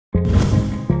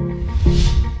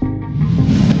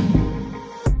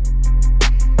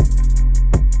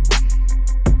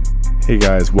Hey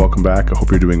guys, welcome back. I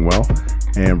hope you're doing well.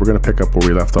 And we're going to pick up where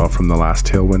we left off from the last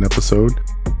Tailwind episode.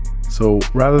 So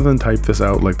rather than type this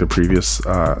out like the previous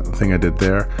thing I did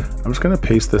there, I'm just going to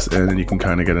paste this in and you can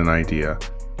kind of get an idea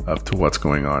of to what's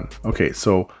going on. Okay,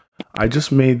 so I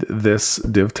just made this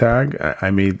div tag.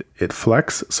 I made it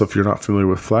flex. So if you're not familiar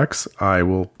with flex, I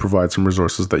will provide some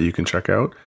resources that you can check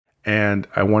out. And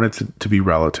I want it to be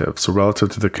relative. So relative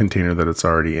to the container that it's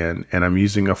already in. And I'm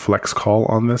using a flex call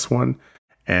on this one.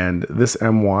 And this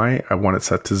my, I want it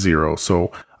set to 0.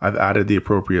 So I've added the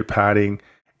appropriate padding.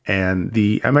 And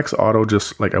the MX auto,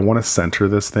 just like I want to center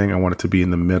this thing. I want it to be in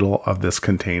the middle of this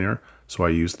container. So I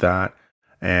used that.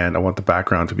 And I want the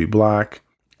background to be black.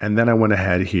 And then I went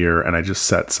ahead here and I just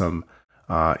set some,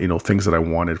 things that I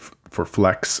wanted for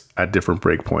flex at different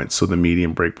breakpoints. So the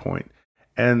medium breakpoint.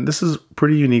 And this is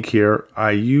pretty unique here.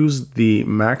 I used the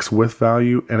max width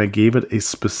value and I gave it a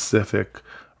specific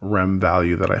rem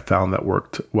value that I found that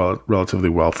worked relatively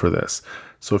well for this.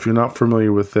 So if you're not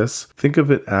familiar with this, think of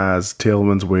it as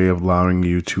Tailwind's way of allowing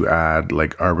you to add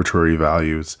like arbitrary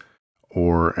values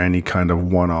or any kind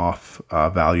of one-off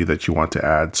value that you want to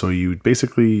add. So you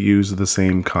basically use the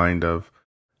same kind of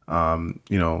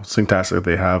syntax that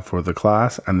they have for the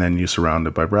class, and then you surround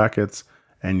it by brackets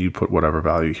and you put whatever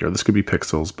value here. This could be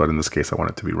pixels, but in this case, I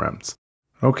want it to be rems.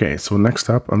 Okay, so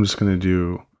next up, I'm just going to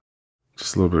do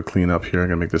just a little bit of cleanup here. I'm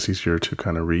going to make this easier to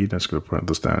kind of read. I'm just going to put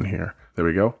this down here. There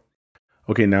we go.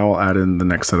 Okay, now I'll add in the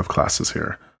next set of classes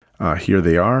here. Here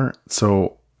they are.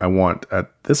 So I want at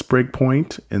this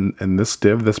breakpoint in this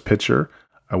div, this picture,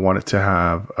 I want it to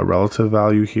have a relative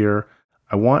value here.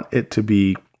 I want it to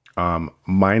be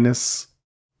minus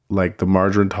like the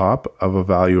margin top of a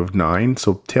value of 9.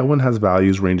 So Tailwind has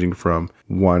values ranging from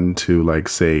 1 to like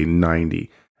say 90.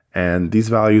 And these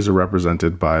values are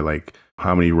represented by like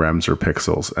how many rems or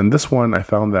pixels. And this one, I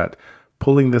found that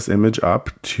pulling this image up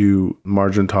to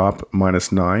margin top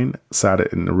minus 9 sat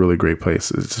it in a really great place.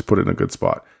 It just put it in a good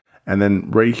spot. And then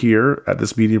right here at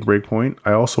this medium breakpoint,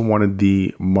 I also wanted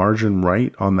the margin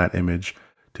right on that image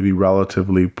to be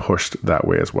relatively pushed that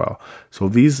way as well. So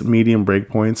these medium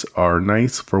breakpoints are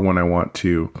nice for when I want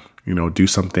to, do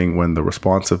something when the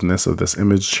responsiveness of this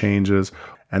image changes.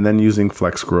 And then using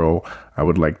flex grow, I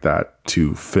would like that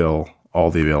to fill all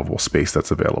the available space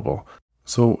that's available.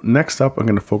 So next up, I'm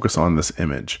going to focus on this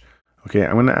image. Okay,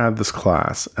 I'm going to add this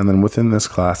class, and then within this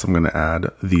class, I'm going to add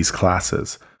these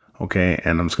classes. Okay,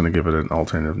 and I'm just going to give it an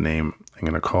alternative name. I'm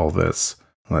going to call this,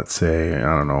 let's say,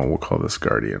 I don't know, we'll call this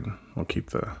Guardian. We'll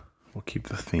keep the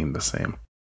theme the same.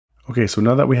 Okay, so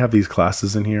now that we have these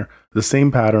classes in here, the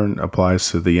same pattern applies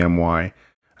to the my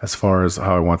as far as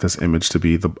how I want this image to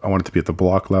be. I want it to be at the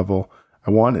block level. I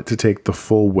want it to take the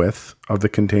full width of the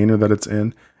container that it's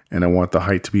in, and I want the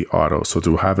height to be auto, so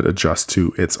to have it adjust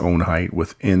to its own height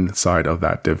inside of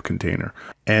that div container.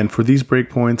 And for these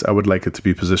breakpoints, I would like it to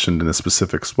be positioned in a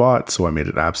specific spot, so I made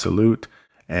it absolute,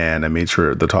 and I made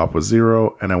sure the top was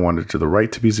 0, and I wanted it to the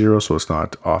right to be 0, so it's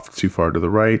not off too far to the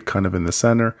right, kind of in the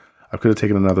center. I could have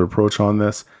taken another approach on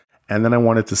this, and then I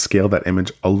wanted to scale that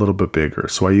image a little bit bigger.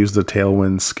 So I used the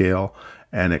Tailwind scale,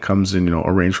 and it comes in,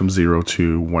 a range from 0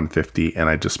 to 150, and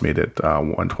I just made it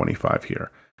 125 here.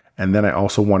 And then I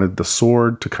also wanted the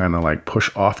sword to kind of like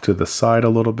push off to the side a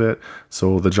little bit.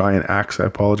 So the giant axe, I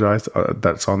apologize,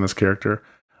 that's on this character,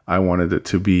 I wanted it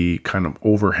to be kind of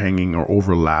overhanging or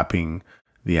overlapping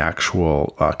the actual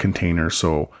container.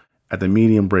 So at the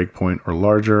medium breakpoint or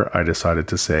larger, I decided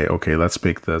to say, okay, let's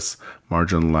make this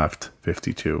margin left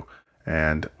 52.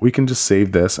 And we can just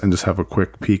save this and just have a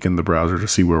quick peek in the browser to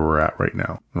see where we're at right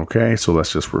now. Okay, so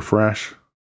let's just refresh.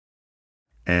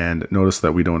 And notice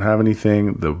that we don't have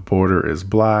anything. The border is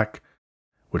black,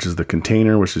 which is the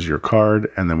container, which is your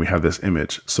card. And then we have this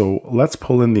image. So let's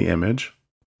pull in the image.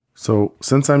 So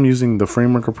since I'm using the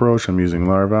framework approach, I'm using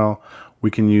Laravel,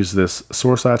 we can use this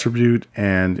source attribute.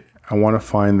 And I want to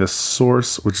find this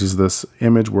source, which is this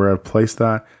image where I've placed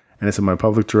that. And it's in my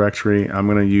public directory. I'm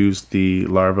going to use the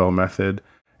Laravel method,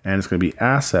 and it's going to be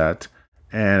asset.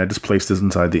 And I just placed this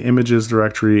inside the images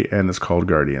directory, and it's called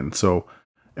Guardian. So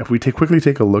if we quickly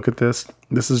take a look at this,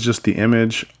 this is just the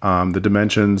image. The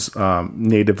dimensions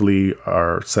natively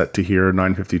are set to here,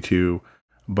 952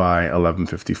 by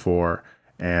 1154.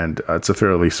 And it's a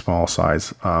fairly small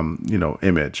size,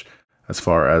 image as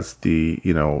far as the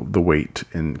weight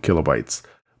in kilobytes.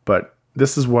 But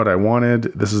this is what I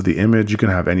wanted. This is the image. You can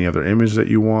have any other image that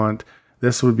you want.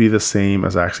 This would be the same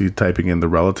as actually typing in the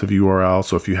relative URL.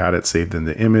 So if you had it saved in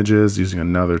the images using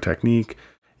another technique,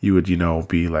 you would,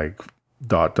 be like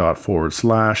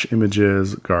 //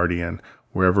 images, Guardian,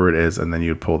 wherever it is, and then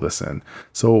you'd pull this in.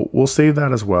 So we'll save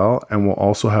that as well. And we'll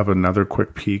also have another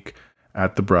quick peek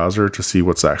at the browser to see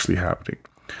what's actually happening.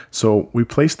 So we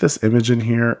placed this image in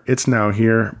here. It's now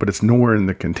here, but it's nowhere in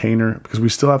the container because we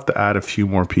still have to add a few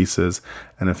more pieces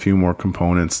and a few more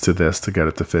components to this to get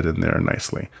it to fit in there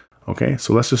nicely. Okay,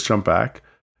 so let's just jump back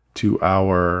to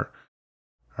our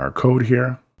code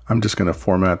here. I'm just going to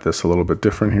format this a little bit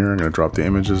different here. I'm going to drop the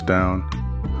images down.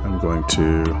 I'm going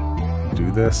to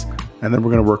do this, and then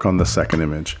we're going to work on the second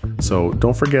image. So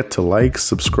don't forget to like,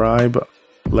 subscribe.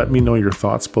 Let me know your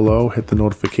thoughts below. Hit the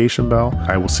notification bell.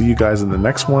 I will see you guys in the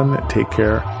next one. Take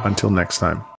care. Until next time.